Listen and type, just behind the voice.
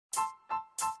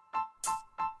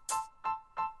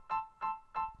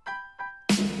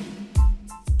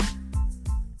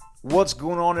What's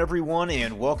going on, everyone,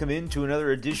 and welcome into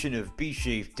another edition of B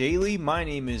Shafe Daily. My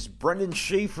name is Brendan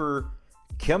Schaefer,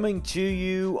 coming to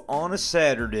you on a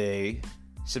Saturday,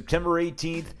 September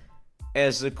 18th,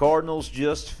 as the Cardinals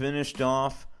just finished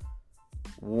off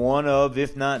one of,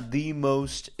 if not the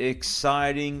most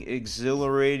exciting,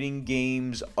 exhilarating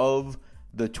games of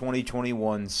the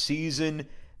 2021 season.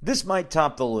 This might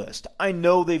top the list. I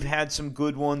know they've had some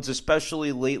good ones,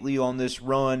 especially lately on this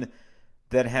run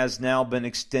that has now been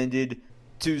extended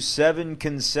to 7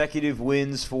 consecutive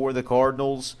wins for the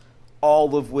Cardinals,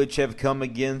 all of which have come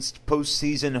against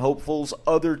postseason hopefuls,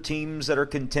 other teams that are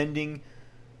contending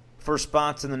for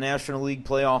spots in the National League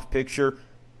playoff picture.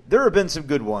 There have been some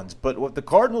good ones, but what the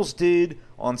Cardinals did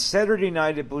on Saturday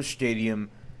night at Busch Stadium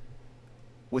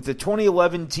with the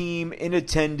 2011 team in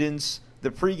attendance,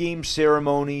 the pregame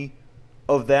ceremony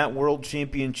of that World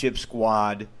Championship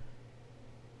squad,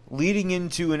 leading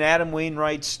into an Adam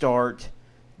Wainwright start.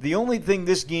 The only thing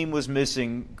this game was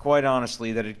missing, quite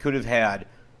honestly, that it could have had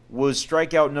was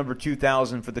strikeout number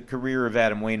 2,000 for the career of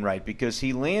Adam Wainwright, because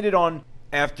he landed on,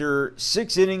 after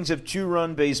 6 innings of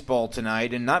 2-run baseball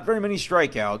tonight and not very many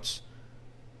strikeouts,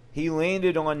 he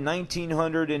landed on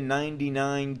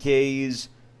 1,999 Ks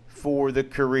for the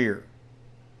career.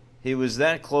 He was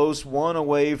that close, one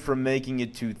away from making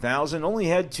it 2,000. Only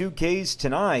had 2 Ks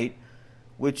tonight,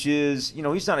 which is,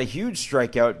 he's not a huge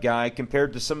strikeout guy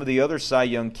compared to some of the other Cy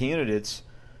Young candidates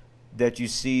that you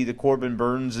see, the Corbin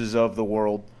Burnses of the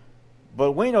world.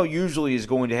 But Waino usually is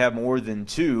going to have more than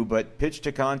 2, but pitched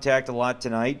to contact a lot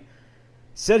tonight.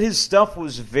 Said his stuff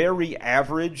was very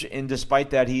average, and despite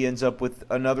that, he ends up with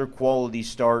another quality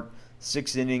start.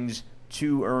 6 innings,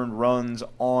 2 earned runs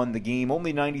on the game.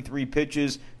 Only 93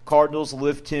 pitches. Cardinals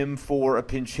lift him for a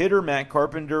pinch hitter, Matt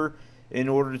Carpenter, in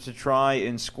order to try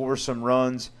and score some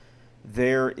runs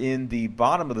there in the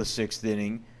bottom of the 6th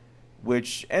inning,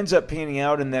 which ends up panning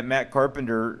out in that Matt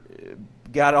Carpenter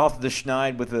got off the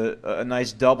schneid with a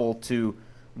nice double to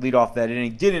lead off that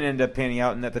inning. Didn't end up panning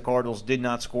out in that the Cardinals did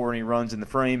not score any runs in the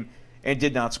frame and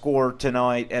did not score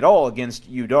tonight at all against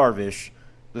Yu Darvish,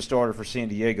 the starter for San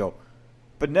Diego.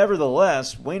 But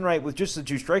nevertheless, Wainwright, with just the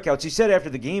 2 strikeouts, he said after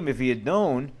the game if he had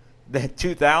known that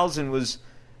 2,000 was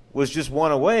just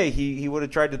one away, he would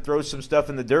have tried to throw some stuff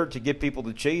in the dirt to get people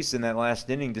to chase in that last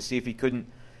inning to see if he couldn't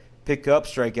pick up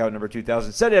strikeout number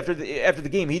 2,000. Said after the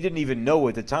game he didn't even know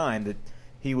at the time that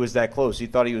he was that close. He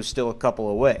thought he was still a couple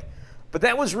away. But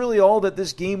that was really all that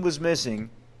this game was missing,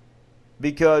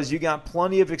 because you got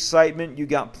plenty of excitement, you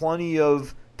got plenty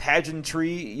of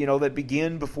pageantry, that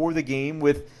began before the game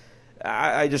with,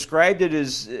 I described it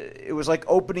as, it was like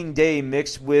opening day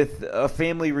mixed with a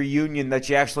family reunion that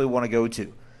you actually want to go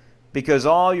to. Because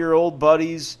all your old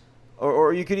buddies,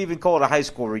 or you could even call it a high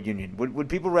school reunion. Would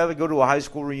people rather go to a high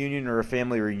school reunion or a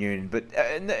family reunion? But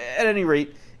at any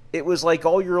rate, it was like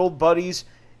all your old buddies,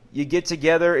 you get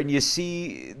together and you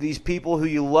see these people who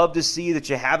you love to see that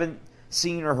you haven't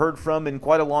seen or heard from in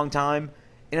quite a long time.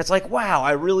 And it's like, wow,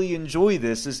 I really enjoy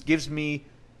this. This gives me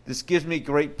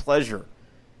great pleasure.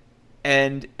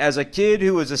 And as a kid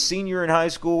who was a senior in high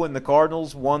school when the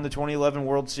Cardinals won the 2011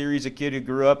 World Series, a kid who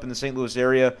grew up in the St. Louis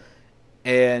area,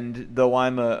 and though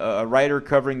I'm a writer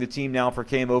covering the team now for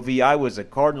KMOV, I was a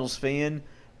Cardinals fan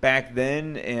back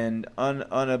then, and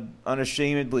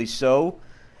unashamedly so.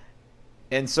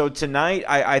 And so tonight,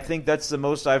 I think that's the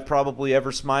most I've probably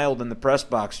ever smiled in the press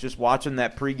box, just watching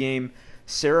that pregame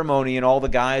ceremony and all the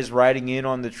guys riding in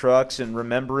on the trucks and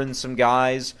remembering some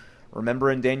guys,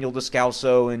 remembering Daniel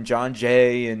Descalso and John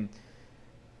Jay, and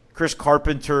Chris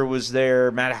Carpenter was there,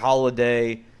 Matt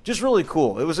Holliday. Just really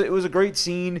cool. It was a great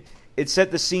scene. It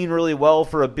set the scene really well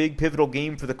for a big pivotal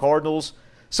game for the Cardinals.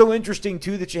 So interesting,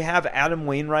 too, that you have Adam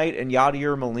Wainwright and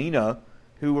Yadier Molina,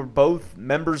 who were both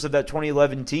members of that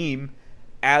 2011 team,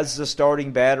 as the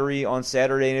starting battery on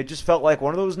Saturday. And it just felt like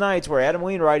one of those nights where Adam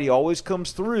Wainwright, he always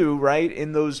comes through, right,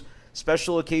 in those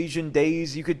special occasion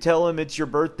days. You could tell him it's your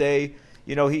birthday.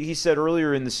 He said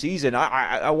earlier in the season,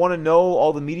 I want to know,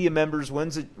 all the media members,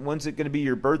 when's it going to be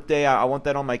your birthday? I want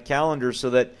that on my calendar so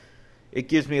that it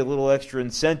gives me a little extra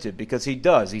incentive, because he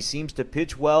does. He seems to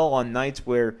pitch well on nights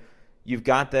where you've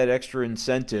got that extra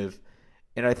incentive.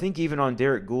 And I think even on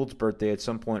Derek Gould's birthday at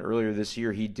some point earlier this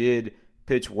year, he did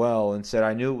pitch well and said,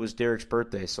 I knew it was Derek's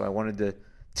birthday, so I wanted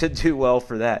to do well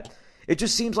for that. It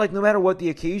just seems like no matter what the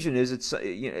occasion is, it's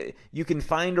you can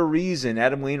find a reason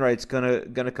Adam Wainwright's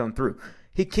gonna come through.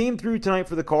 He came through tonight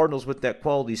for the Cardinals with that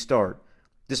quality start,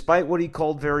 despite what he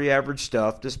called very average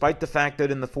stuff, despite the fact that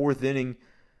in the 4th inning,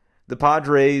 the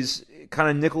Padres kind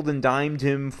of nickeled and dimed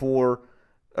him for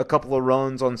a couple of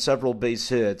runs on several base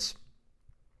hits.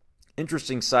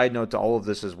 Interesting side note to all of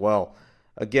this as well.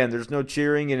 again, there's no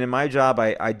cheering, and in my job,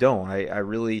 I don't. I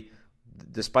really,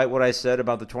 despite what I said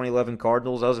about the 2011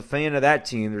 Cardinals, I was a fan of that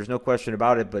team. There's no question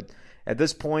about it. But at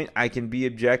this point, I can be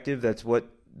objective. That's what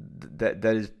that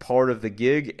is part of the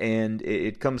gig, and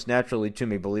it comes naturally to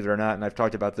me, believe it or not. And I've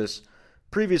talked about this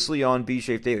previously on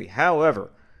B-Shape Daily.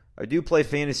 However, I do play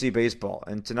fantasy baseball,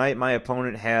 and tonight my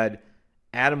opponent had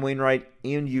Adam Wainwright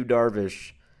and Yu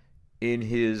Darvish in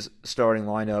his starting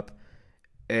lineup,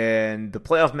 and the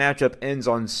playoff matchup ends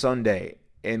on Sunday,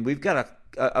 and we've got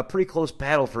a pretty close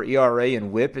battle for ERA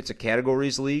and WHIP. It's a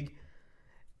categories league,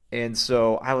 and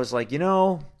so I was like,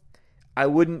 I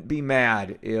wouldn't be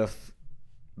mad if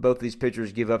both these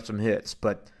pitchers give up some hits,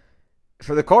 but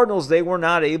for the Cardinals, they were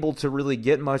not able to really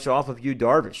get much off of Yu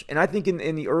Darvish. And I think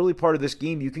in the early part of this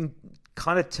game, you can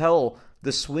kind of tell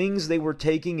the swings they were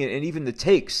taking and even the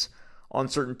takes on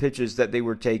certain pitches that they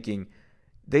were taking.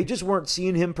 They just weren't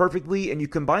seeing him perfectly. And you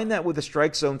combine that with a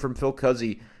strike zone from Phil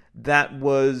Cuzzi that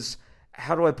was,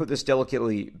 how do I put this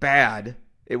delicately, bad.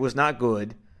 It was not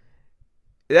good.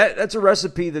 That's a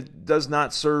recipe that does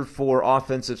not serve for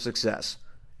offensive success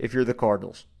if you're the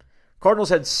Cardinals. Cardinals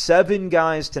had 7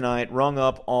 guys tonight rung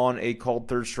up on a called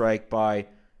third strike by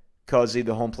Cuzzi,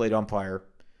 the home plate umpire.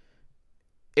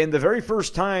 And the very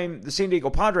first time the San Diego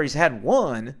Padres had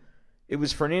one, it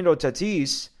was Fernando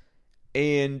Tatis,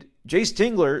 and Jace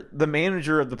Tingler, the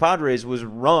manager of the Padres, was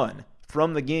run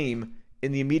from the game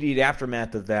in the immediate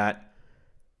aftermath of that.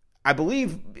 I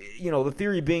believe, the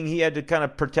theory being he had to kind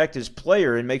of protect his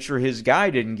player and make sure his guy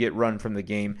didn't get run from the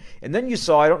game. And then you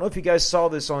saw, I don't know if you guys saw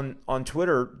this on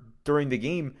Twitter during the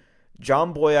game,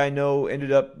 John Boy, I know,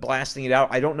 ended up blasting it out.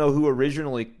 I don't know who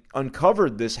originally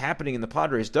uncovered this happening in the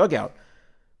Padres dugout,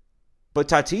 but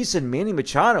Tatis and Manny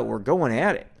Machado were going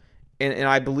at it. And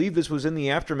I believe this was in the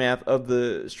aftermath of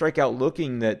the strikeout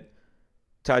looking that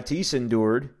Tatis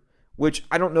endured, which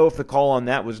I don't know if the call on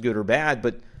that was good or bad,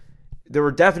 but there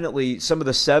were definitely some of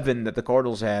the 7 that the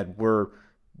Cardinals had were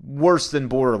worse than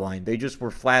borderline. They just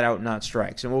were flat out not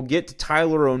strikes. And we'll get to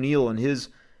Tyler O'Neill and his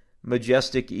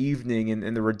majestic evening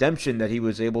and the redemption that he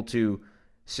was able to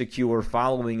secure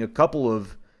following a couple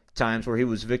of times where he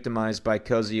was victimized by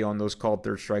Cuzzi on those called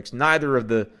third strikes. Neither of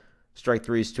the strike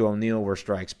threes to O'Neill were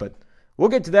strikes, but we'll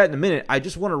get to that in a minute. I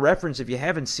just want to reference, if you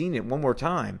haven't seen it, one more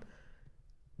time,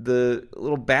 the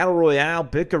little battle royale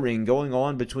bickering going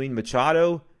on between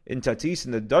Machado and Tatis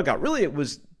in the dugout. Really, it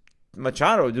was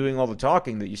Machado doing all the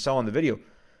talking that you saw in the video,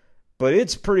 but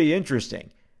it's pretty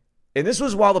interesting. And this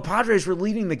was while the Padres were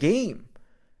leading the game.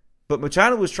 But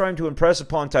Machado was trying to impress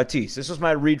upon Tatis. This was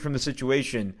my read from the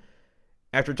situation.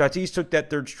 After Tatis took that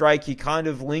third strike, he kind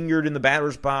of lingered in the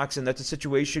batter's box, and that's a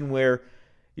situation where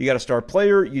you got a star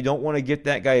player. You don't want to get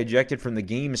that guy ejected from the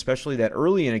game, especially that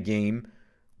early in a game.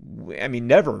 I mean,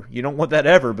 never. You don't want that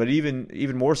ever, but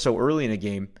even more so early in a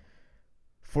game.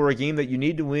 For a game that you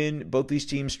need to win, both these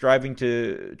teams striving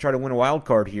to try to win a wild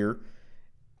card here.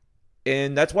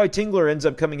 And that's why Tingler ends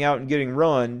up coming out and getting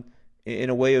run in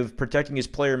a way of protecting his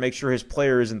player, make sure his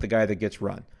player isn't the guy that gets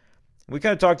run. We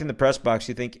kind of talked in the press box,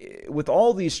 you think, with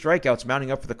all these strikeouts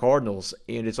mounting up for the Cardinals,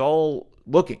 and it's all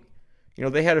looking.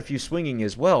 They had a few swinging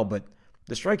as well, but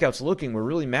the strikeouts looking were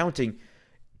really mounting.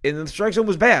 And the strike zone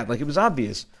was bad, like it was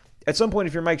obvious. At some point,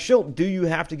 if you're Mike Shildt, do you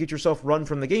have to get yourself run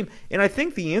from the game? And I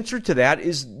think the answer to that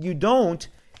is you don't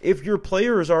if your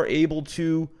players are able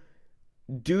to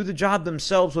do the job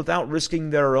themselves without risking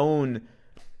their own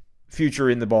future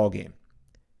in the ballgame.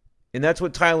 And that's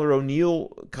what Tyler O'Neill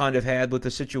kind of had with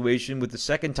the situation with the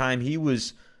second time he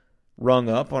was rung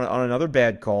up on another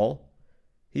bad call.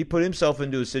 He put himself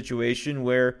into a situation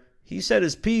where he said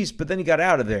his piece, but then he got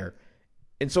out of there.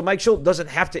 And so Mike Shildt doesn't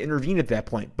have to intervene at that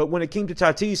point. But when it came to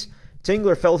Tatis,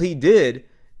 Tingler felt he did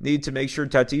need to make sure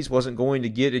Tatis wasn't going to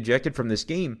get ejected from this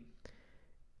game.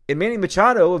 And Manny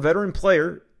Machado, a veteran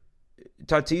player,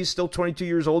 Tatis, still 22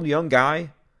 years old, young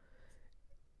guy.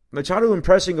 Machado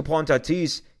impressing upon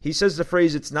Tatis, he says the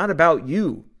phrase, "It's not about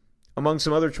you," among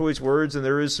some other choice words, and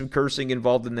there is some cursing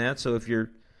involved in that, so if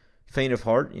you're faint of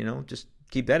heart, just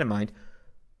keep that in mind.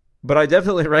 But I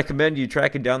definitely recommend you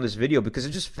tracking down this video because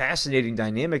it's just fascinating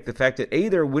dynamic, the fact that, A,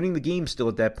 they're winning the game still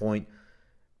at that point,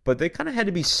 but they kind of had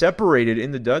to be separated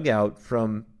in the dugout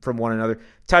from one another.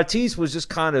 Tatis was just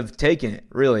kind of taking it,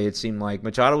 really, it seemed like.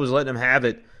 Machado was letting him have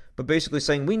it, but basically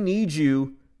saying, we need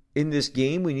you in this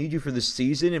game, we need you for this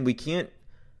season, and we can't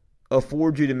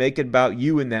afford you to make it about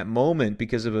you in that moment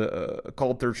because of a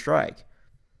called third strike.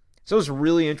 So it's a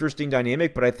really interesting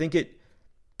dynamic, but I think it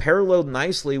paralleled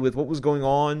nicely with what was going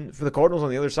on for the Cardinals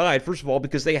on the other side. First of all,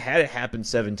 because they had it happen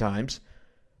 7 times.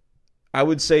 I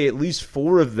would say at least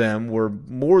 4 of them were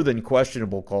more than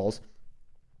questionable calls.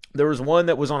 There was one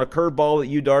that was on a curveball that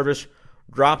Yu Darvish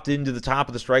dropped into the top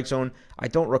of the strike zone. I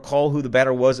don't recall who the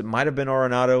batter was. It might have been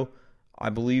Arenado. I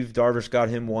believe Darvish got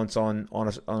him once on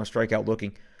a strikeout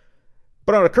looking.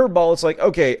 But on a curveball, it's like,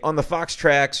 okay, on the Fox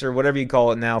tracks or whatever you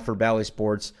call it now for Bally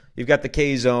Sports, you've got the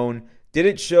K zone. Did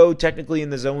it show technically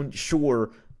in the zone? Sure.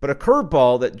 But a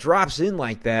curveball that drops in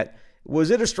like that,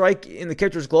 was it a strike in the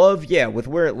catcher's glove? Yeah, with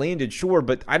where it landed, sure.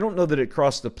 But I don't know that it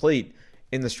crossed the plate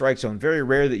in the strike zone. Very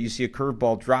rare that you see a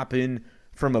curveball drop in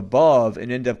from above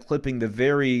and end up clipping the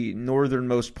very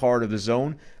northernmost part of the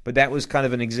zone. But that was kind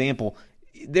of an example.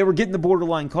 They were getting the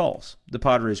borderline calls, the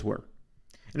Padres were.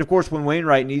 And, of course, when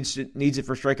Wainwright needs it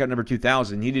for strikeout number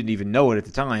 2,000, he didn't even know it at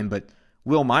the time, but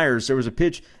Will Myers, there was a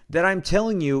pitch that I'm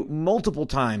telling you multiple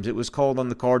times it was called on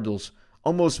the Cardinals,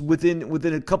 almost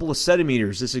within a couple of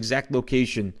centimeters. This exact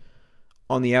location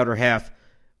on the outer half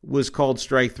was called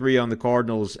strike 3 on the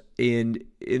Cardinals. And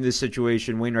in this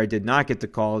situation, Wainwright did not get the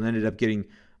call and ended up getting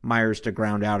Myers to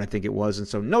ground out, I think it was. And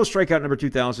so no strikeout number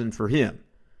 2,000 for him.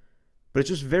 But it's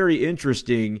just very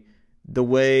interesting the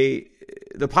way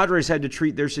the Padres had to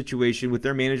treat their situation with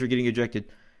their manager getting ejected.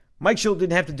 Mike Shildt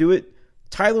didn't have to do it.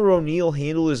 Tyler O'Neill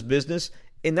handled his business,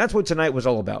 and that's what tonight was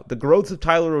all about. The growth of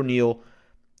Tyler O'Neill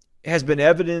has been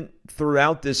evident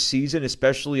throughout this season,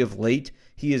 especially of late.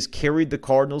 He has carried the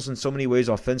Cardinals in so many ways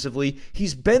offensively.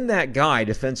 He's been that guy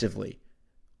defensively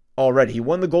already. He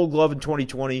won the Gold Glove in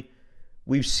 2020.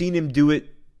 We've seen him do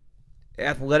it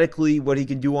athletically, what he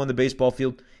can do on the baseball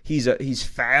field. He's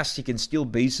fast. He can steal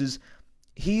bases.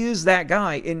 He is that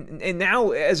guy. And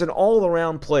now as an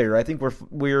all-around player, I think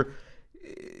we're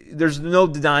there's no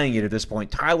denying it at this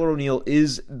point. Tyler O'Neill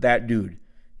is that dude.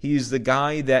 He's the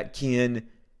guy that can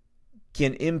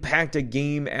impact a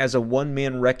game as a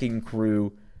one-man wrecking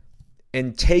crew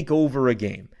and take over a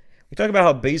game. We talk about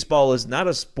how baseball is not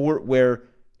a sport where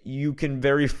you can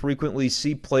very frequently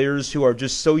see players who are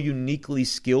just so uniquely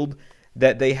skilled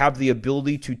that they have the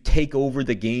ability to take over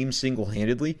the game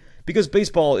single-handedly, because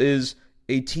baseball is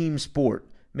a team sport,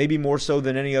 maybe more so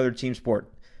than any other team sport.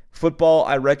 Football,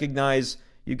 I recognize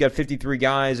you've got 53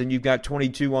 guys and you've got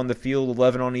 22 on the field,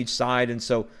 11 on each side, and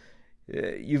so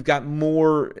you've got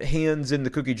more hands in the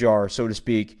cookie jar, so to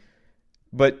speak.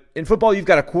 But in football, you've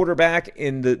got a quarterback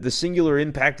and the singular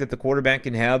impact that the quarterback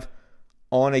can have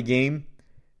on a game,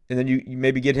 and then you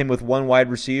maybe get him with one wide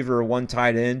receiver or one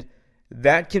tight end.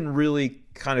 That can really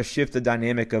kind of shift the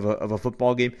dynamic of a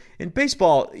football game. In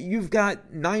baseball, you've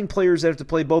got 9 players that have to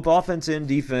play both offense and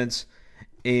defense,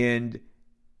 and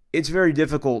it's very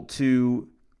difficult to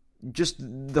just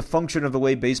the function of the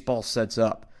way baseball sets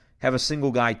up, have a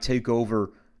single guy take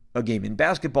over a game. In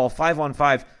basketball,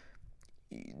 5-on-5,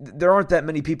 there aren't that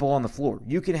many people on the floor.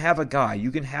 You can have a guy,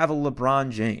 you can have a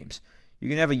LeBron James, you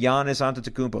can have a Giannis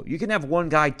Antetokounmpo. You can have one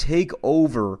guy take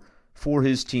over for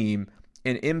his team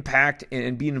and impact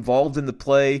and be involved in the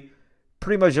play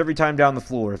pretty much every time down the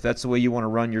floor if that's the way you want to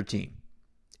run your team.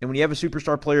 And when you have a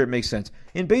superstar player, it makes sense.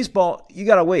 In baseball, you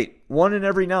got to wait. 1 in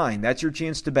every 9, that's your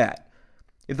chance to bat.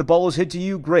 If the ball is hit to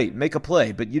you, great, make a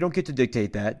play, but you don't get to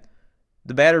dictate that.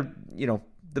 The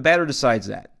batter decides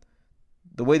that.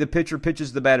 The way the pitcher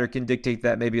pitches the batter can dictate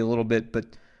that maybe a little bit, but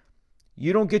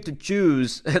you don't get to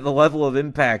choose the level of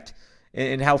impact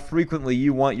and how frequently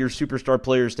you want your superstar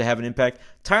players to have an impact.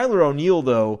 Tyler O'Neill,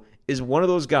 though, is one of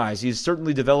those guys. He's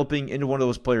certainly developing into one of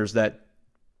those players that,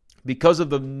 because of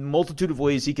the multitude of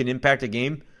ways he can impact a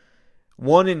game,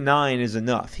 1 in 9 is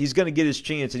enough. He's going to get his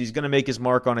chance, and he's going to make his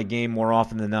mark on a game more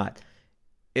often than not.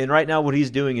 And right now what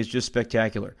he's doing is just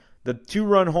spectacular. The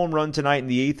 2-run home run tonight in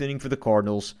the 8th inning for the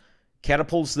Cardinals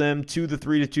catapults them to the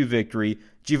 3-2 victory.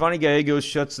 Giovanni Gallegos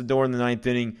shuts the door in the 9th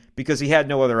inning because he had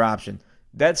no other option.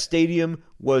 That stadium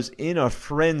was in a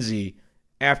frenzy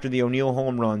after the O'Neill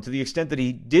home run, to the extent that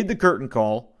he did the curtain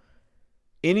call.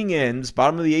 Inning ends,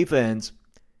 bottom of the 8th ends.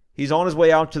 He's on his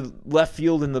way out to left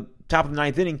field in the top of the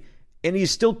 9th inning, and he's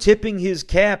still tipping his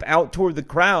cap out toward the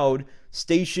crowd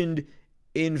stationed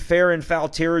in fair and foul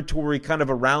territory, kind of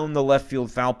around the left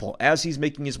field foul pole. As he's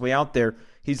making his way out there,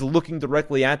 he's looking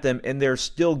directly at them, and they're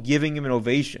still giving him an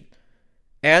ovation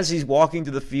as he's walking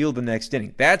to the field the next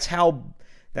inning. That's how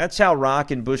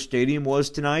rockin' Busch Stadium was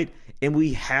tonight, and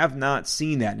we have not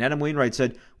seen that. And Adam Wainwright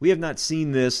said, we have not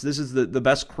seen this. This is the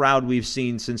best crowd we've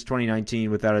seen since 2019,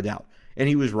 without a doubt. And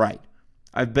he was right.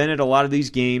 I've been at a lot of these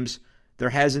games. There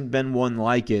hasn't been one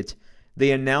like it.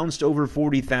 They announced over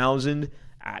 40,000.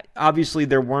 Obviously,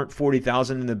 there weren't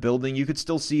 40,000 in the building. You could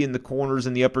still see in the corners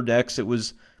and the upper decks it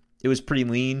was pretty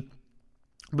lean.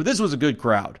 But this was a good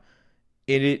crowd.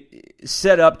 And it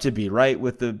set up to be, right,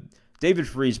 with the David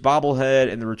Freese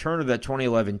bobblehead and the return of that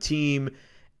 2011 team.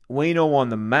 Waino on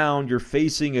the mound. You're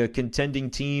facing a contending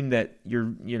team that you're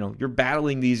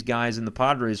battling these guys in the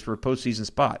Padres for a postseason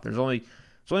spot. There's only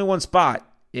one spot,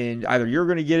 and either you're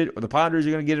going to get it, or the Padres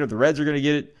are going to get it, or the Reds are going to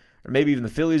get it, or maybe even the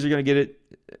Phillies are going to get it.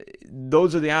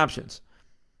 Those are the options.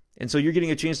 And so you're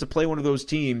getting a chance to play one of those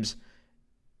teams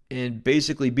and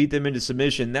basically beat them into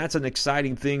submission. That's an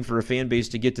exciting thing for a fan base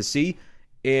to get to see.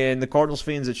 And the Cardinals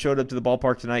fans that showed up to the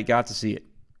ballpark tonight got to see it.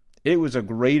 It was a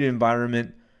great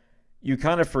environment. You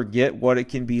kind of forget what it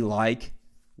can be like,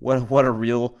 what a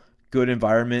real good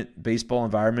environment, baseball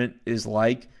environment is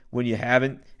like when you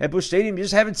haven't. At Busch Stadium, you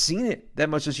just haven't seen it that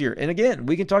much this year. And again,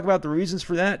 we can talk about the reasons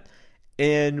for that.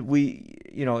 And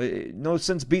no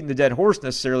sense beating the dead horse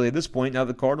necessarily at this point. Now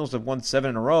the Cardinals have won 7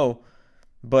 in a row.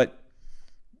 But,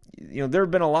 there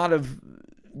have been a lot of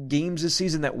games this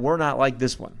season that were not like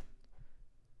this one.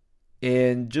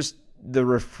 And just the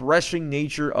refreshing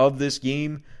nature of this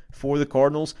game for the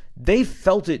Cardinals, they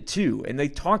felt it too, and they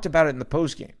talked about it in the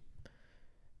postgame.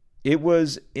 It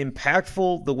was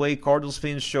impactful the way Cardinals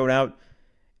fans showed out.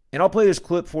 And I'll play this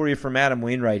clip for you from Adam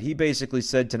Wainwright. He basically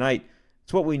said tonight,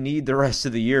 it's what we need the rest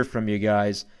of the year from you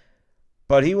guys.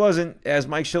 But he wasn't, as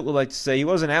Mike Shildt would like to say, he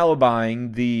wasn't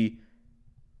alibiing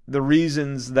the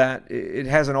reasons that it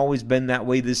hasn't always been that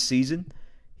way this season.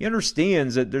 He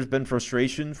understands that there's been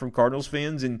frustration from Cardinals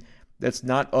fans, and that's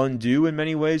not undue in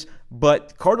many ways.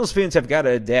 But Cardinals fans have got to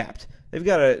adapt. They've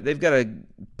got to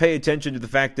pay attention to the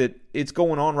fact that it's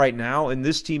going on right now, and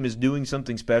this team is doing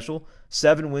something special.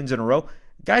 7 wins in a row.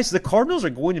 Guys, the Cardinals are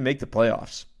going to make the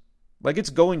playoffs. Like, it's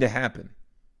going to happen.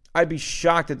 I'd be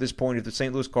shocked at this point if the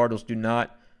St. Louis Cardinals do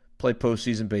not play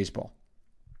postseason baseball.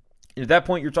 And at that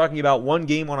point, you're talking about one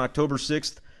game on October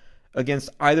 6th against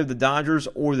either the Dodgers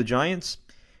or the Giants.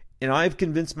 And I've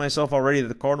convinced myself already that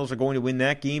the Cardinals are going to win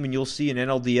that game, and you'll see an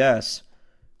NLDS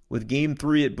with Game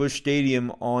 3 at Busch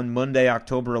Stadium on Monday,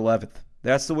 October 11th.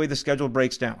 That's the way the schedule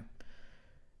breaks down.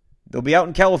 They'll be out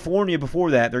in California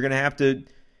before that. They're going to have to...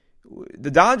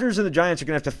 The Dodgers and the Giants are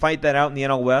going to have to fight that out in the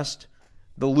NL West.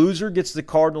 The loser gets the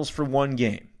Cardinals for one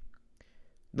game.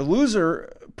 The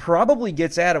loser probably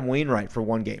gets Adam Wainwright for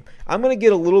one game. I'm going to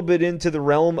get a little bit into the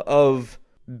realm of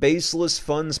baseless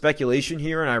fun speculation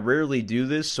here, and I rarely do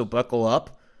this, so buckle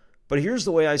up. But here's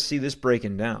the way I see this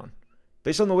breaking down.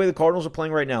 Based on the way the Cardinals are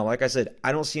playing right now, like I said,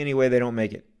 I don't see any way they don't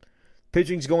make it.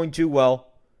 Pitching's going too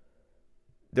well.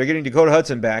 They're getting Dakota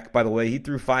Hudson back, by the way. He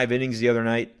threw 5 innings the other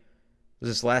night. Was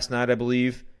this last night, I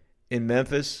believe, in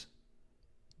Memphis.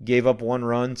 Gave up 1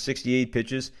 run, 68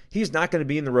 pitches. He's not going to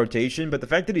be in the rotation, but the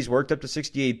fact that he's worked up to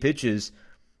 68 pitches,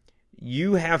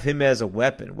 you have him as a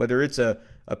weapon. Whether it's a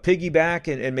piggyback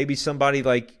and maybe somebody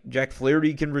like Jack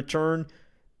Flaherty can return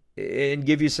and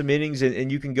give you some innings,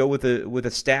 and you can go with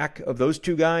a stack of those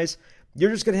two guys. You're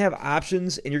just going to have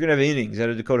options, and you're going to have innings out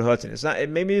of Dakota Hudson. It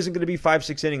maybe isn't going to be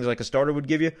 5-6 innings like a starter would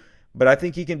give you, but I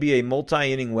think he can be a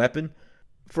multi-inning weapon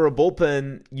for a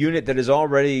bullpen unit that has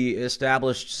already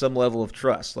established some level of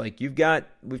trust. Like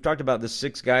we've talked about the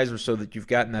 6 guys or so that you've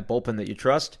got in that bullpen that you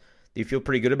trust, that you feel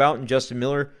pretty good about, and Justin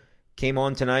Miller came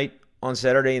on tonight on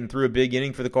Saturday and threw a big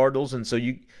inning for the Cardinals, and so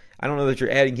I don't know that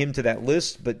you're adding him to that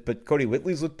list, but Cody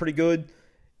Whitley's looked pretty good.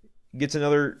 Gets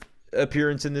another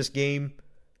appearance in this game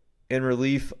in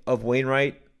relief of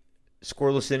Wainwright,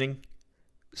 scoreless inning.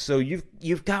 So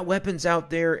you've got weapons out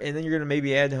there, and then you're going to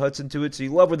maybe add Hudson to it, so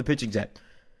you love where the pitching's at.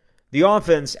 The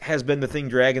offense has been the thing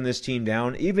dragging this team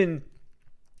down. Even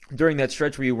during that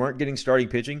stretch where you weren't getting starting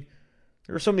pitching,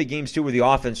 there were so many games, too, where the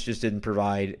offense just didn't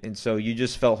provide, and so you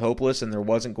just felt hopeless, and there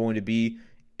wasn't going to be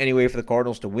any way for the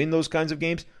Cardinals to win those kinds of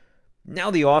games.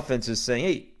 Now the offense is saying,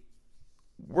 hey,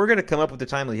 we're going to come up with the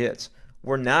timely hits.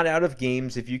 We're not out of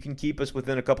games. If you can keep us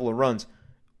within a couple of runs,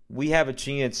 we have a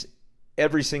chance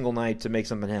every single night to make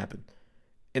something happen.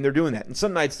 And they're doing that. And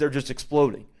some nights they're just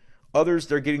exploding. Others,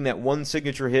 they're getting that one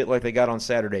signature hit like they got on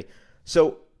Saturday.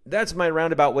 So that's my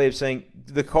roundabout way of saying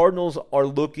the Cardinals are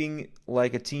looking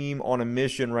like a team on a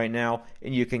mission right now,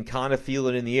 and you can kind of feel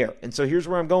it in the air. And so here's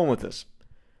where I'm going with this.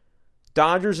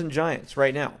 Dodgers and Giants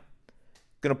right now.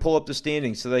 Going to pull up the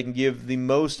standings so that I can give the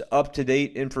most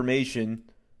up-to-date information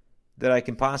that I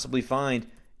can possibly find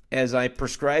as I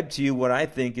prescribe to you what I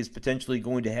think is potentially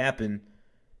going to happen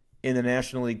in the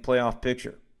National League playoff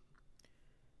picture.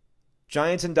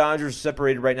 Giants and Dodgers are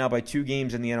separated right now by 2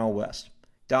 games in the NL West.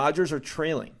 Dodgers are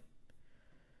trailing.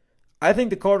 I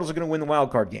think the Cardinals are going to win the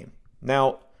wild card game.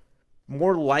 Now,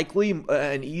 more likely,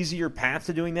 an easier path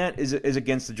to doing that is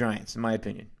against the Giants, in my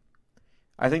opinion.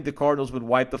 I think the Cardinals would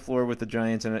wipe the floor with the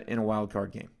Giants in a wild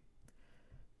card game.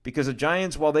 Because the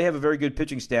Giants, while they have a very good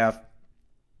pitching staff,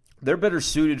 they're better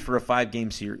suited for a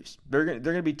 5-game series. They're going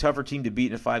to be a tougher team to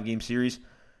beat in a 5-game series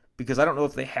because I don't know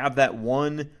if they have that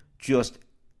one just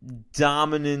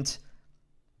dominant,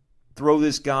 throw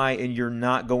this guy and you're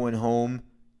not going home,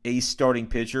 ace starting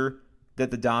pitcher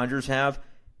that the Dodgers have.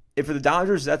 If for the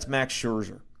Dodgers, that's Max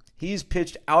Scherzer. He's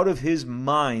pitched out of his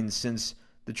mind since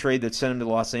the trade that sent him to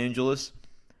Los Angeles,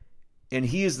 and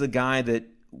he is the guy that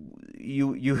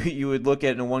you would look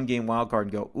at in a one-game wild card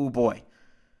and go, ooh boy,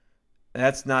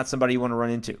 that's not somebody you want to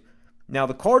run into. Now,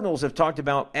 the Cardinals have talked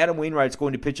about Adam Wainwright's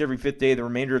going to pitch every fifth day of the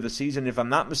remainder of the season. If I'm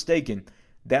not mistaken,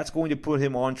 that's going to put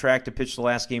him on track to pitch the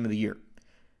last game of the year.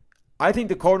 I think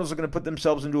the Cardinals are going to put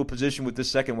themselves into a position with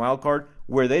this second wild card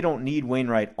where they don't need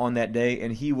Wainwright on that day,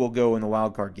 and he will go in the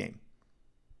wild card game.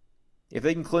 If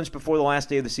they can clinch before the last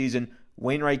day of the season,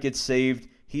 Wainwright gets saved.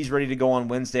 He's ready to go on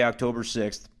Wednesday, October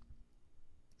 6th.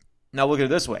 Now look at it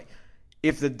this way.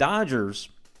 If the Dodgers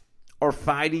are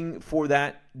fighting for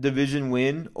that division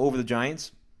win over the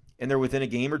Giants, and they're within a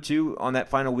game or two on that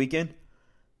final weekend,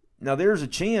 now there's a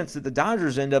chance that the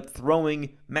Dodgers end up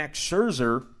throwing Max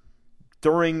Scherzer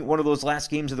during one of those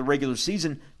last games of the regular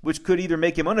season, which could either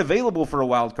make him unavailable for a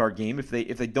wild card game if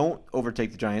they don't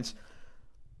overtake the Giants,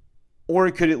 or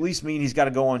it could at least mean he's got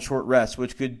to go on short rest,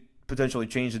 which could potentially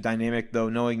change the dynamic, though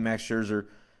knowing Max Scherzer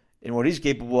and what he's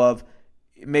capable of,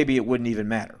 maybe it wouldn't even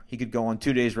matter. He could go on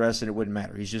 2 days rest and it wouldn't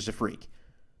matter. He's just a freak.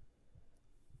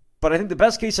 But I think the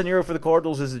best case scenario for the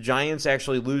Cardinals is the Giants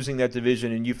actually losing that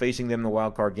division and you facing them in the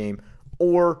wild card game,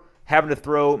 or having to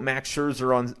throw Max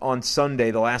Scherzer on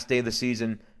Sunday, the last day of the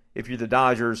season, if you're the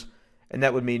Dodgers, and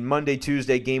that would mean Monday,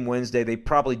 Tuesday, game Wednesday. They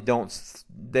probably don't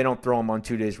throw him on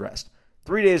 2 days rest.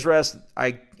 3 days rest,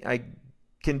 I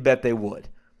can bet they would.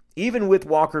 Even with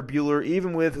Walker Buehler,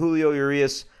 even with Julio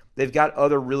Urias, they've got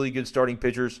other really good starting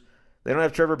pitchers. They don't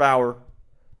have Trevor Bauer,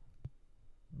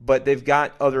 but they've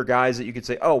got other guys that you could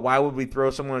say, oh, why would we throw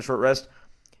someone on a short rest?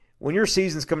 When your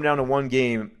season's coming down to one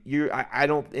game,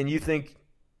 and you think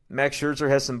Max Scherzer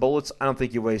has some bullets, I don't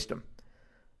think you waste them.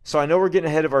 So I know we're getting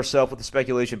ahead of ourselves with the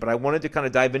speculation, but I wanted to kind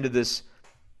of dive into this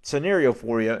scenario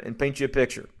for you and paint you a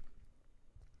picture.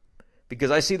 Because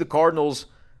I see the Cardinals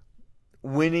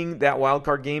winning that wild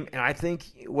card game, and I think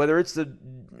whether it's the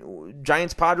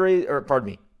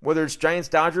whether it's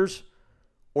Giants-Dodgers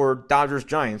or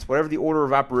Dodgers-Giants, whatever the order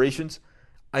of operations,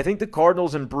 I think the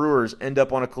Cardinals and Brewers end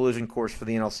up on a collision course for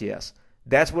the NLCS.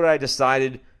 That's what I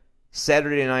decided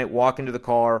Saturday night, walking to the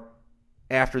car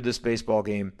after this baseball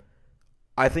game.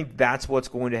 I think that's what's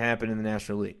going to happen in the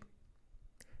National League.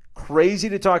 Crazy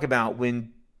to talk about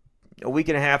when a week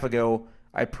and a half ago,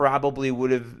 I probably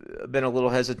would have been a little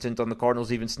hesitant on the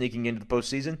Cardinals even sneaking into the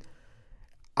postseason.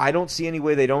 I don't see any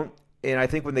way they don't, and I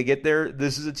think when they get there,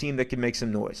 this is a team that can make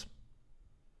some noise.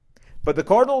 But the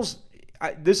Cardinals,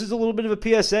 this is a little bit of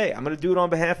a PSA. I'm going to do it on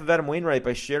behalf of Adam Wainwright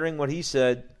by sharing what he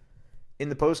said in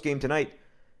the postgame tonight.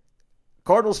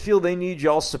 Cardinals feel they need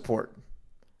y'all's support.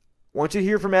 I want you to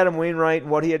hear from Adam Wainwright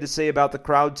and what he had to say about the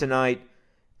crowd tonight.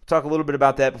 We'll talk a little bit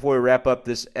about that before we wrap up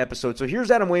this episode. So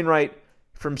here's Adam Wainwright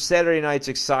from Saturday night's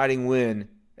exciting win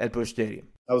at Busch Stadium.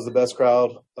 That was the best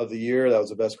crowd of the year. That was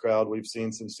the best crowd we've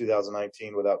seen since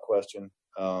 2019, without question.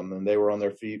 And they were on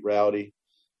their feet, rowdy.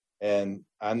 And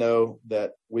I know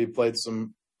that we played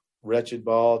some wretched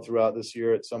ball throughout this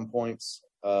year at some points,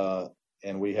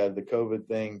 and we had the COVID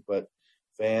thing. But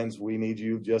fans, we need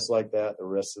you just like that the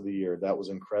rest of the year. That was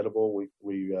incredible.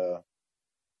 We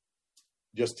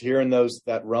just hearing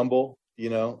that rumble,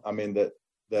 I mean,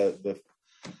 the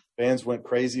fans went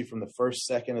crazy from the first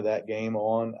second of that game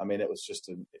on. I mean, it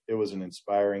was an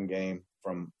inspiring game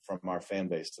from our fan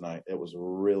base tonight. It was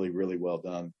really, really well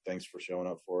done. Thanks for showing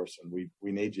up for us, and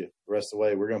we need you the rest of the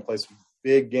way. We're going to play some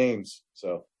big games,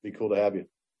 so be cool to have you.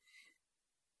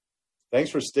 Thanks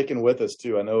for sticking with us,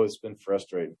 too. I know it's been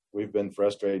frustrating. We've been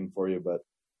frustrating for you, but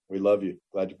we love you.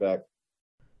 Glad you're back.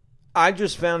 I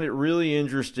just found it really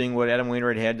interesting what Adam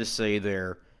Wainwright had to say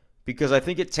there, because I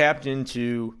think it tapped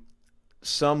into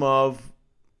some of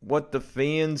what the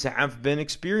fans have been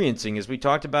experiencing, as we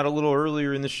talked about a little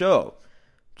earlier in the show.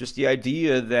 Just the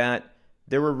idea that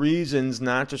there were reasons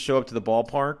not to show up to the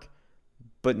ballpark,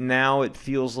 but now it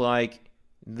feels like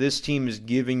this team is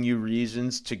giving you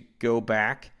reasons to go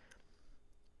back.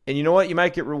 And you know what? You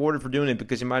might get rewarded for doing it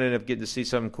because you might end up getting to see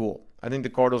something cool. I think the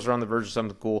Cardinals are on the verge of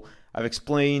something cool. I've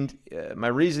explained my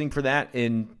reasoning for that,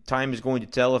 and time is going to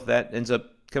tell if that ends up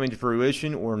coming to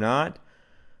fruition or not.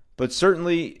 But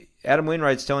certainly, Adam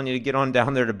Wainwright's telling you to get on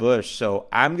down there to Busch. So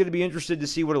I'm going to be interested to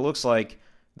see what it looks like,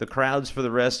 the crowds for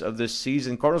the rest of this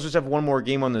season. Cardinals just have one more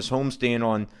game on this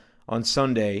homestand on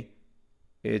Sunday.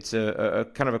 It's a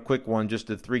kind of a quick one, just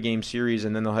a 3-game series,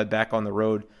 and then they'll head back on the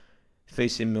road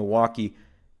facing Milwaukee.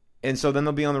 And so then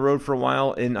they'll be on the road for a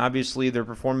while, and obviously their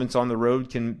performance on the road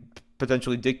can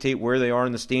potentially dictate where they are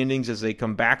in the standings as they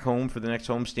come back home for the next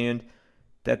homestand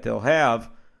that they'll have.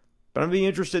 But I'm going to be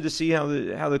interested to see how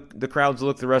the crowds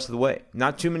look the rest of the way.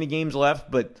 Not too many games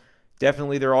left, but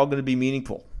definitely they're all going to be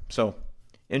meaningful. So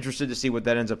interested to see what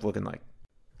that ends up looking like.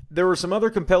 There were some other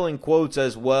compelling quotes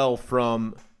as well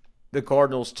from the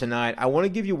Cardinals tonight. I want to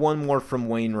give you one more from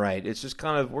Wainwright. It's just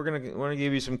kind of, we're going to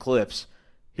give you some clips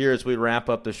here as we wrap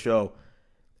up the show.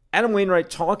 Adam Wainwright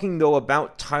talking, though,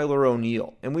 about Tyler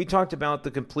O'Neill. And we talked about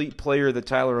the complete player that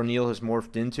Tyler O'Neill has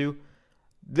morphed into.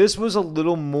 This was a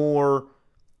little more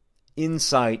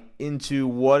insight into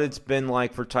what it's been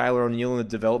like for Tyler O'Neill and the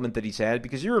development that he's had.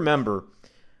 Because you remember,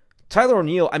 Tyler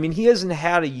O'Neill, I mean, he hasn't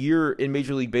had a year in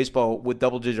Major League Baseball with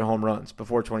double-digit home runs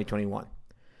before 2021.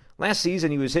 Last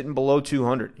season, he was hitting below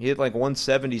 200. He hit like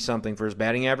 170-something for his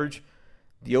batting average.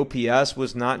 The OPS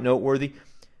was not noteworthy.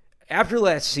 After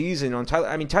last season,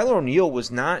 Tyler O'Neill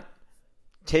was not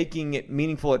taking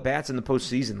meaningful at-bats in the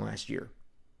postseason last year.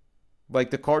 Like,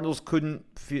 the Cardinals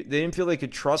they didn't feel they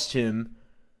could trust him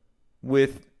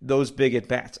with those big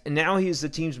at-bats. And now he is the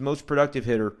team's most productive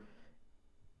hitter,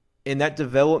 and that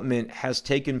development has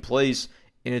taken place,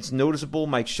 and it's noticeable.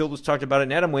 Mike Schilt has talked about it,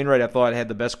 and Adam Wainwright, I thought, had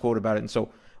the best quote about it. And so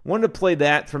I wanted to play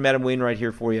that from Adam Wainwright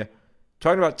here for you,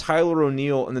 talking about Tyler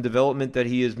O'Neill and the development that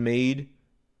he has made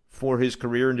for his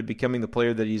career into becoming the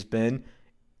player that he's been,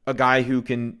 a guy who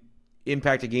can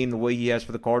impact a game the way he has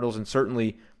for the Cardinals, and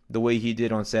certainly the way he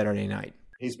did on Saturday night.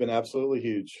 He's been absolutely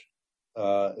huge,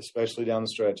 especially down the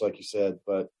stretch, like you said.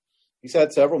 But he's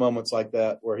had several moments like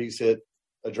that where he's hit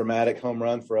a dramatic home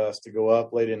run for us to go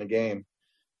up late in the game.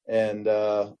 And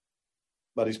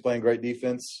but he's playing great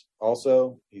defense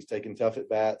also. He's taking tough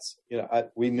at-bats.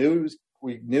 We knew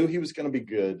he was going to be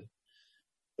good.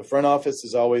 The front office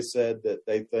has always said that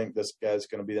they think this guy's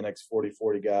going to be the next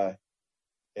 40-40 guy.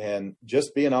 And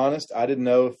just being honest, I didn't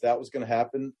know if that was going to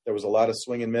happen. There was a lot of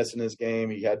swing and miss in his game.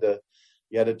 He had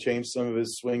to change some of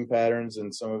his swing patterns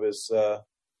and some of his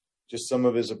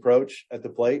approach at the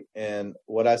plate. And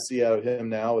what I see out of him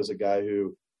now is a guy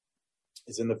who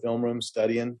is in the film room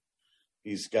studying.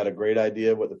 He's got a great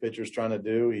idea of what the pitcher's trying to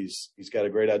do. He's got a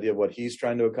great idea of what he's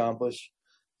trying to accomplish.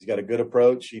 He's got a good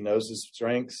approach. He knows his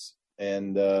strengths.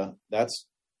 And that's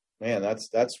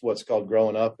what's called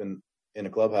growing up in a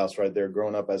clubhouse right there,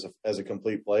 growing up as a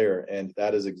complete player. And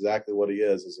that is exactly what he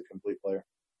is, as a complete player.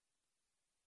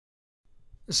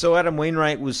 So Adam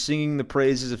Wainwright was singing the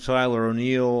praises of Tyler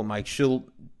O'Neill. Mike Schilt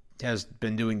has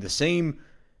been doing the same.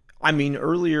 I mean,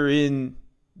 earlier in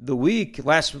the week,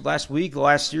 last week, the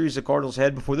last series the Cardinals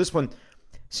had before this one,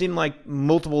 seemed like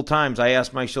multiple times I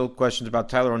asked Mike Schilt questions about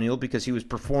Tyler O'Neill because he was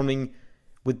performing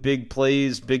with big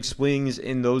plays, big swings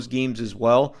in those games as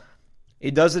well.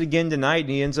 He does it again tonight, and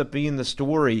he ends up being the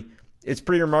story. It's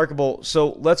pretty remarkable.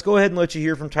 So let's go ahead and let you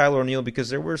hear from Tyler O'Neill, because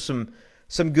there were some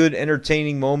good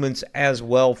entertaining moments as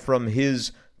well from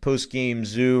his post-game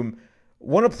Zoom.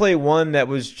 Want to play one that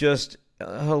was just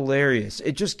hilarious.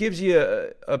 It just gives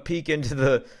you a peek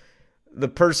into the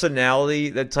personality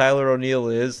that Tyler O'Neill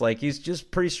is. Like, he's just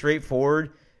pretty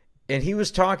straightforward. And he was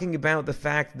talking about the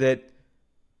fact that,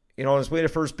 on his way to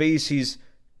first base, he's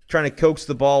trying to coax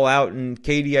the ball out, and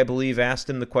Katie, I believe, asked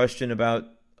him the question about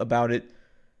it,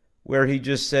 where he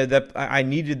just said that I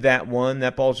needed that one.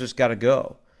 That ball's just got to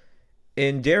go.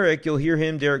 And Derek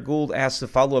Gould, asked the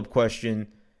follow-up question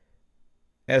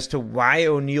as to why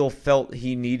O'Neill felt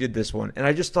he needed this one. And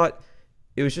I just thought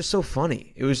it was just so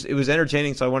funny. It was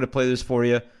entertaining, so I wanted to play this for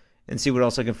you and see what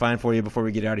else I can find for you before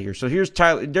we get out of here. So here's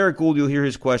Derek Gould. You'll hear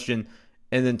his question,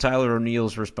 and then Tyler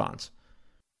O'Neill's response.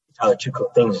 Tyler, two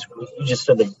quick things. You just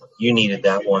said that you needed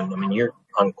that one. I mean, you're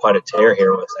on quite a tear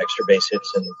here with extra base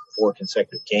hits in 4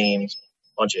 consecutive games,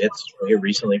 a bunch of hits here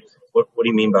recently. What do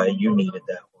you mean by you needed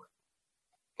that one?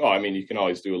 Oh, I mean, you can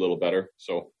always do a little better.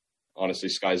 So, honestly,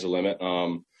 sky's the limit.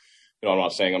 I'm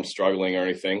not saying I'm struggling or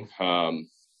anything. I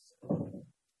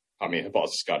mean, the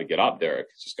ball's just got to get up, Derek.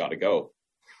 It's just got to go.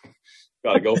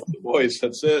 Got to go for the boys.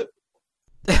 That's it.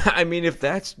 I mean, if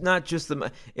that's not just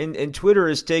and Twitter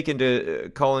has taken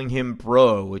to calling him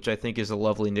bro, which I think is a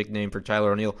lovely nickname for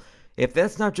Tyler O'Neill. If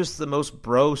that's not just the most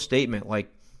bro statement,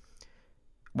 like,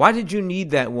 why did you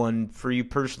need that one for you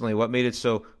personally? What made it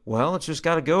so, well, it's just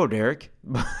got to go, Derek.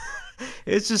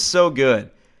 It's just so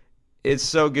good. It's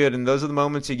so good. And those are the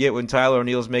moments you get when Tyler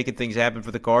O'Neill's making things happen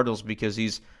for the Cardinals, because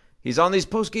he's on these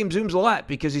post-game Zooms a lot,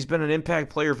 because he's been an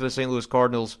impact player for the St. Louis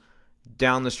Cardinals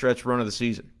down the stretch run of the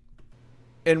season.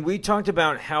 And we talked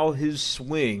about how his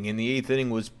swing in the 8th inning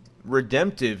was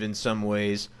redemptive in some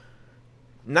ways,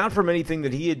 not from anything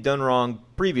that he had done wrong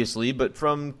previously, but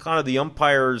from kind of the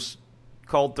umpire's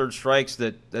called third strikes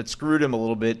that screwed him a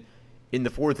little bit in the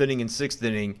fourth inning and sixth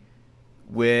inning,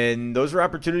 when those are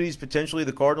opportunities potentially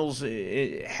the Cardinals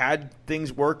had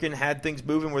things working, had things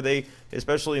moving, where they,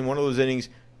 especially in one of those innings,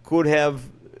 could have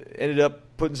ended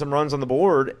up putting some runs on the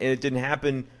board, and it didn't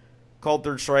happen. Called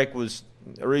third strike was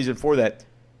a reason for that.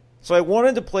 So I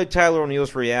wanted to play Tyler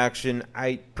O'Neill's reaction.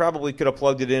 I probably could have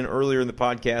plugged it in earlier in the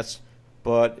podcast,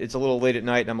 but it's a little late at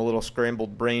night and I'm a little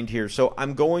scrambled-brained here. So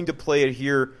I'm going to play it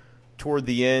here toward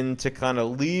the end to kind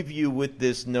of leave you with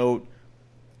this note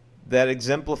that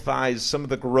exemplifies some of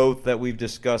the growth that we've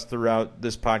discussed throughout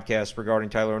this podcast regarding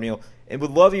Tyler O'Neill. And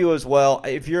would love you as well,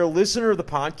 if you're a listener of the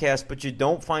podcast but you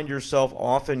don't find yourself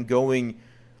often going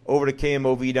over to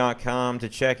KMOV.com to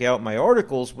check out my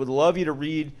articles, would love you to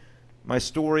read my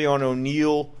story on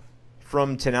O'Neill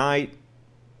from tonight.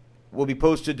 Will be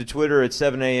posted to Twitter at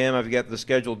 7 a.m. I've got the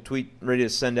scheduled tweet ready to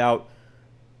send out.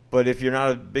 But if you're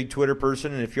not a big Twitter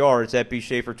person, and if you are, it's at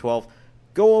bschaefer12.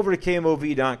 Go over to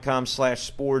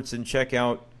KMOV.com/sports and check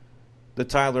out the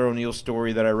Tyler O'Neill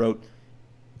story that I wrote.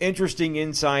 Interesting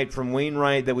insight from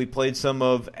Wainwright that we played some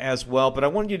of as well. But I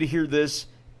wanted you to hear this.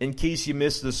 In case you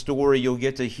missed the story, you'll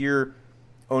get to hear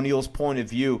O'Neill's point of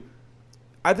view.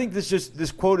 I think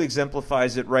this quote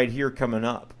exemplifies it right here coming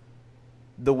up.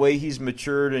 The way he's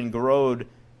matured and grown?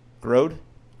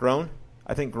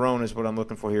 I think grown is what I'm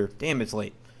looking for here. Damn, it's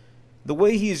late. The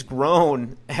way he's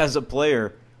grown as a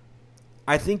player,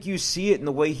 I think you see it in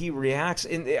the way he reacts.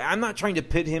 And I'm not trying to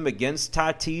pit him against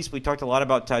Tatis. We talked a lot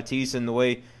about Tatis and the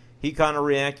way he kind of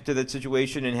reacted to that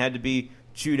situation and had to be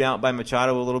chewed out by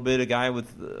Machado a little bit, a guy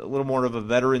with a little more of a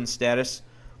veteran status.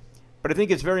 But I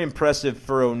think it's very impressive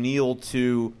for O'Neill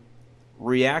to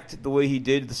react the way he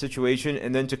did to the situation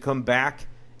and then to come back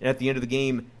and at the end of the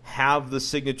game have the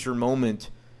signature moment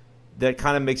that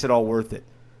kind of makes it all worth it.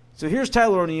 So here's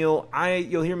Tyler O'Neill.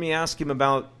 You'll hear me ask him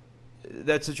about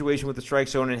that situation with the strike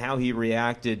zone and how he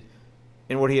reacted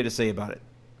and what he had to say about it.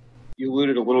 You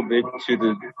alluded a little bit to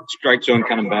the strike zone,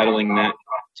 kind of battling that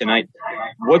tonight.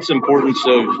 What's the importance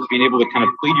of being able to kind of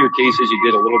plead your case as you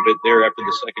did a little bit there after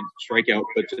the second strikeout,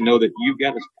 but to know that you've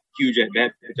got a huge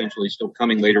at-bat potentially still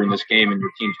coming later in this game and your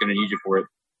team's going to need you for it?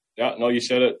 Yeah, no, you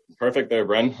said it perfect there,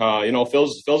 Bren.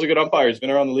 Phil's a good umpire. He's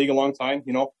been around the league a long time.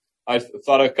 I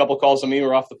thought a couple calls on me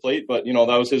were off the plate, but,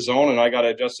 that was his zone, and I got to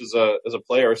adjust as a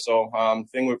player. So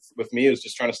thing with me is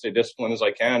just trying to stay disciplined as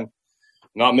I can,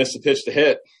 not miss the pitch to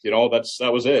hit.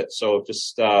 That was it. So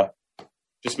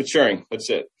just maturing. That's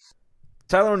it.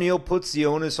 Tyler O'Neill puts the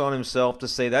onus on himself to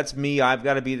say, that's me. I've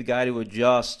got to be the guy to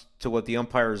adjust to what the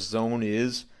umpire's zone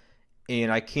is, and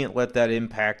I can't let that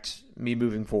impact me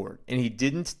moving forward. And he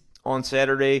didn't on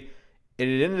Saturday, and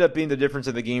it ended up being the difference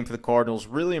of the game for the Cardinals.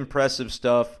 Really impressive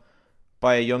stuff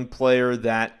by a young player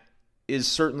that is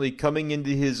certainly coming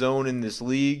into his own in this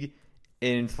league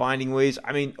and finding ways.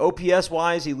 I mean,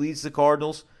 OPS-wise, he leads the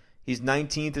Cardinals. He's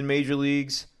 19th in major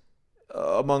leagues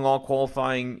among all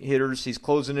qualifying hitters. He's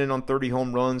closing in on 30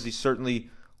 home runs. He certainly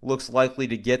looks likely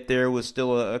to get there with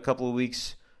still a couple of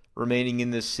weeks remaining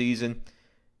in this season.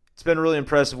 It's been really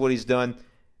impressive what he's done.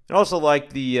 And also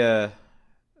like the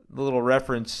little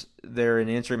reference there in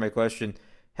answering my question.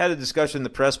 Had a discussion in the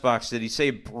press box. Did he say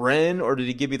Bren or did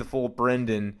he give you the full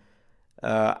Brendan?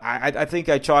 I think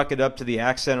I chalk it up to the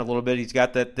accent a little bit. He's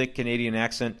got that thick Canadian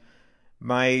accent.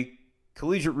 My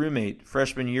collegiate roommate,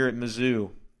 freshman year at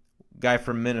Mizzou, guy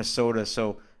from Minnesota,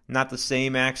 so not the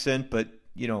same accent, but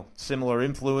similar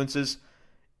influences.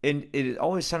 And it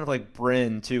always sounded like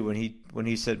Bren too when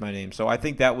he said my name. So I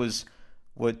think that was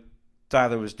what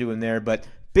Tyler was doing there. But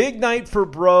big night for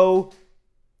Bro.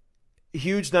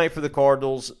 Huge night for the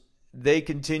Cardinals. They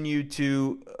continue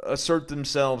to assert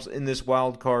themselves in this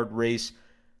wild card race.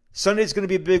 Sunday's going to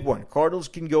be a big one. Cardinals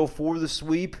can go for the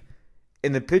sweep,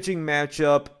 and the pitching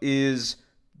matchup is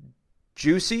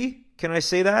juicy. Can I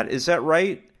say that? Is that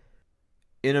right?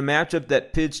 In a matchup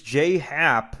that pits Jay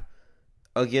Happ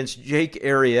against Jake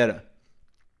Arrieta.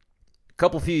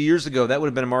 A few years ago, that would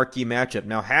have been a marquee matchup.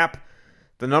 Now, Happ,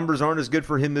 the numbers aren't as good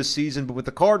for him this season, but with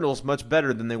the Cardinals, much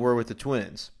better than they were with the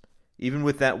Twins. Even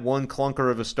with that one clunker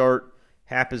of a start,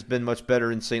 Happ has been much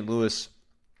better in St. Louis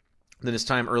than his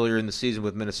time earlier in the season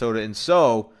with Minnesota. And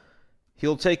so,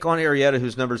 he'll take on Arrieta,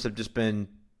 whose numbers have just been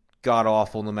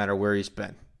god-awful no matter where he's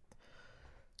been.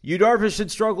 Yu Darvish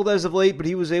had struggled as of late, but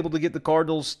he was able to get the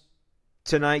Cardinals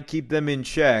tonight, keep them in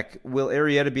check. Will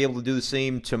Arrieta be able to do the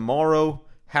same tomorrow?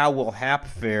 How will Happ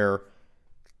fare?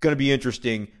 Going to be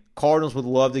interesting. Cardinals would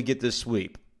love to get this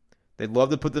sweep. They'd love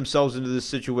to put themselves into this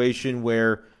situation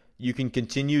where you can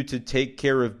continue to take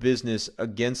care of business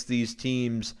against these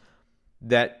teams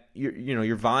that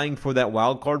you're vying for that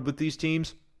wild card with these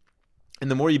teams.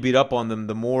 And the more you beat up on them,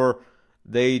 the more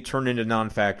they turn into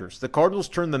non-factors. The Cardinals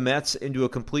turned the Mets into a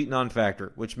complete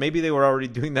non-factor, which maybe they were already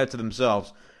doing that to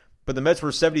themselves. But the Mets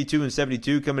were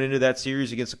 72-72 coming into that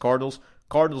series against the Cardinals.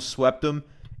 Cardinals swept them,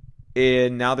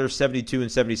 and now they're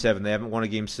 72-77. They haven't won a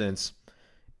game since,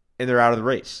 and they're out of the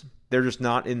race. They're just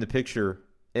not in the picture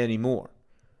anymore.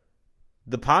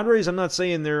 The Padres, I'm not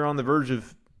saying they're on the verge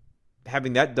of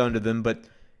having that done to them, but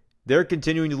they're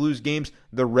continuing to lose games.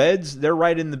 The Reds, they're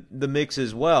right in the mix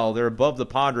as well. They're above the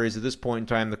Padres at this point in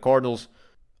time. The Cardinals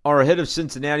are ahead of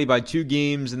Cincinnati by 2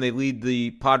 games, and they lead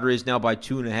the Padres now by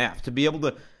 2.5. To be able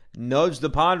to nudge the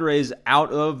Padres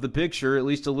out of the picture at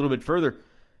least a little bit further,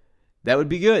 that would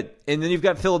be good. And then you've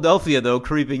got Philadelphia, though,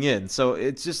 creeping in. So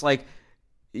it's just like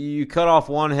you cut off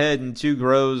one head and 2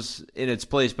 grows in its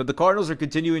place. But the Cardinals are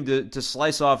continuing to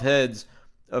slice off heads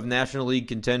of National League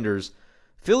contenders.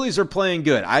 Phillies are playing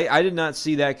good. I did not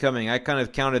see that coming. I kind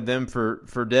of counted them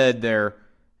for dead there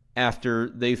after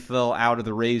they fell out of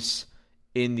the race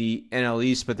in the NL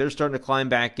East, but they're starting to climb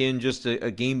back in, just a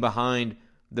game behind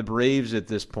the Braves at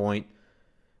this point.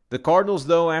 The Cardinals,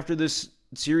 though, after this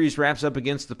series wraps up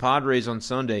against the Padres on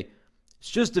Sunday, it's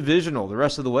just divisional the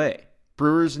rest of the way.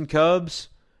 Brewers and Cubs.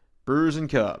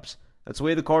 That's the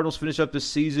way the Cardinals finish up this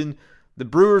season. The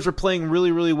Brewers are playing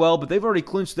really, really well, but they've already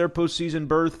clinched their postseason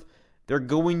berth. They're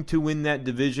going to win that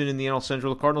division in the NL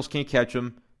Central. The Cardinals can't catch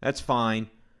them. That's fine.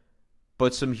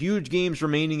 But some huge games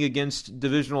remaining against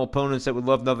divisional opponents that would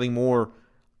love nothing more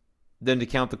than to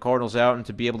count the Cardinals out and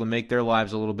to be able to make their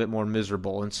lives a little bit more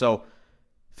miserable. And so,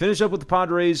 finish up with the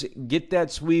Padres, get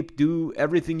that sweep, do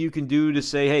everything you can do to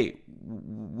say, hey,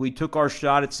 we took our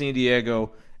shot at San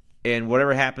Diego, and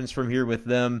whatever happens from here with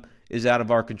them is out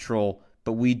of our control,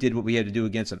 but we did what we had to do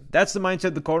against them. That's the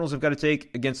mindset the Cardinals have got to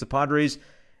take against the Padres,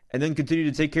 and then continue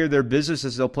to take care of their business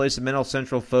as they'll play some NL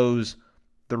Central foes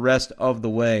the rest of the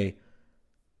way.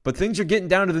 But things are getting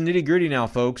down to the nitty-gritty now,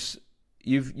 folks.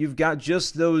 You've got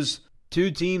just those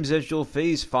 2 teams that you'll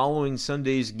face following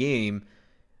Sunday's game.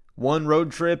 1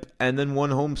 road trip and then 1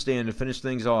 homestand to finish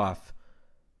things off.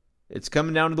 It's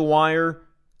coming down to the wire.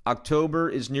 October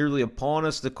is nearly upon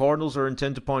us. The Cardinals are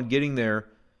intent upon getting there.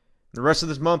 The rest of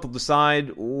this month will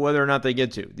decide whether or not they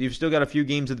get to. You've still got a few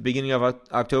games at the beginning of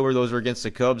October. Those are against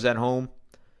the Cubs at home.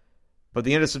 But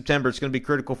the end of September, it's going to be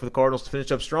critical for the Cardinals to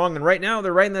finish up strong. And right now,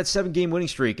 they're right in that 7-game winning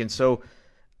streak. And so,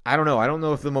 I don't know. I don't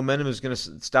know if the momentum is going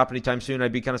to stop anytime soon.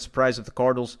 I'd be kind of surprised if the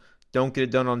Cardinals don't get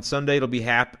it done on Sunday. It'll be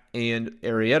Happ and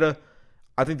Arrieta.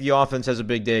 I think the offense has a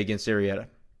big day against Arrieta.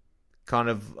 Kind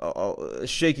of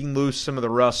shaking loose some of the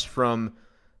rust from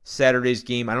Saturday's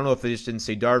game. I don't know if they just didn't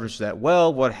say Darvish that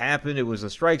well. What happened? It was a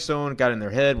strike zone, got in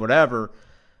their head, whatever.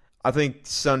 I think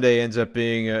Sunday ends up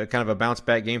being a kind of a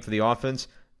bounce-back game for the offense.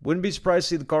 Wouldn't be surprised to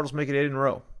see the Cardinals make it 8 in a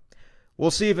row.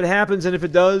 We'll see if it happens, and if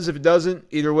it does, if it doesn't,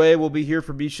 either way, we'll be here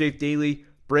for Be Safe Daily,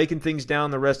 breaking things down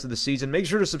the rest of the season. Make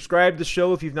sure to subscribe to the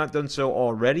show if you've not done so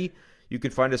already. You can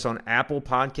find us on Apple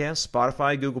Podcasts,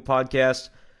 Spotify, Google Podcasts.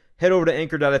 Head over to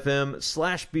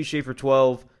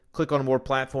anchor.fm/BeShafer12. Click on more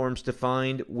platforms to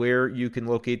find where you can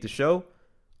locate the show.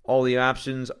 All the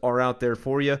options are out there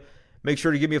for you. Make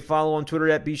sure to give me a follow on Twitter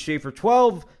at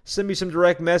BeShafer12. Send me some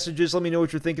direct messages. Let me know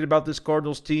what you're thinking about this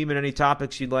Cardinals team and any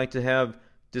topics you'd like to have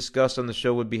discussed on the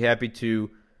show. Would be happy to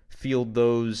field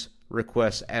those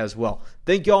requests as well.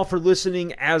 Thank you all for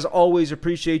listening. As always,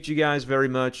 appreciate you guys very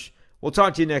much. We'll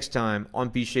talk to you next time on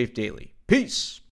Be Safe Daily. Peace.